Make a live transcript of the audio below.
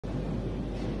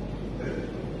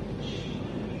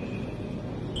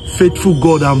faithful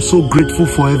God. I'm so grateful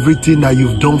for everything that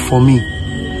you've done for me.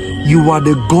 You are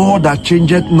the God that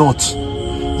changeth not.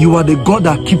 You are the God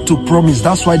that keep to promise.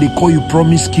 That's why they call you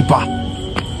promise keeper,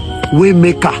 way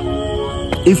maker.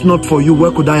 If not for you,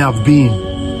 where could I have been?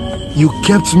 You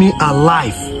kept me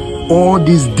alive all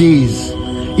these days.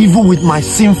 Even with my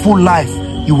sinful life,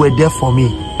 you were there for me.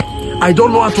 I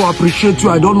don't know how to appreciate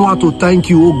you. I don't know how to thank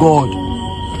you, oh God.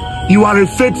 You are a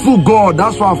faithful God.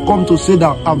 That's why I've come to say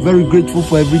that I'm very grateful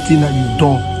for everything that you've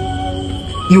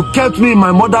done. You kept me in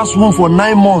my mother's womb for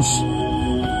 9 months.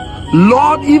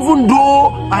 Lord, even though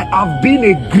I have been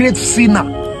a great sinner,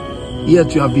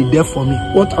 yet you have been there for me.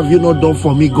 What have you not done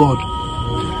for me, God?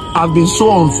 I've been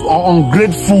so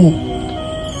ungrateful.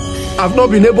 I've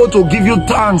not been able to give you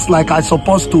thanks like I'm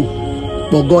supposed to.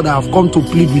 But God, I have come to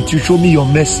plead with you. Show me your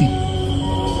mercy.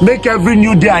 Make every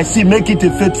new day I see, make it a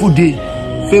faithful day.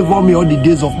 Favor me all the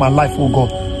days of my life, oh God.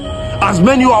 As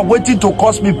many who are waiting to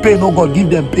cause me pain, oh God, give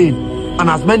them pain. And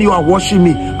as many who are watching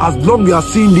me, as long as you are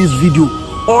seeing this video,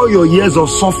 all your years of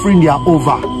suffering, they are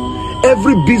over.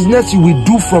 Every business you will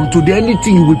do from today,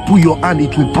 anything you will put your hand,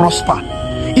 it will prosper.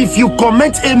 If you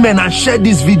comment amen and share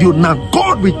this video now,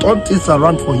 God will turn things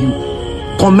around for you.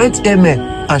 Comment amen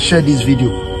and share this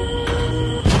video.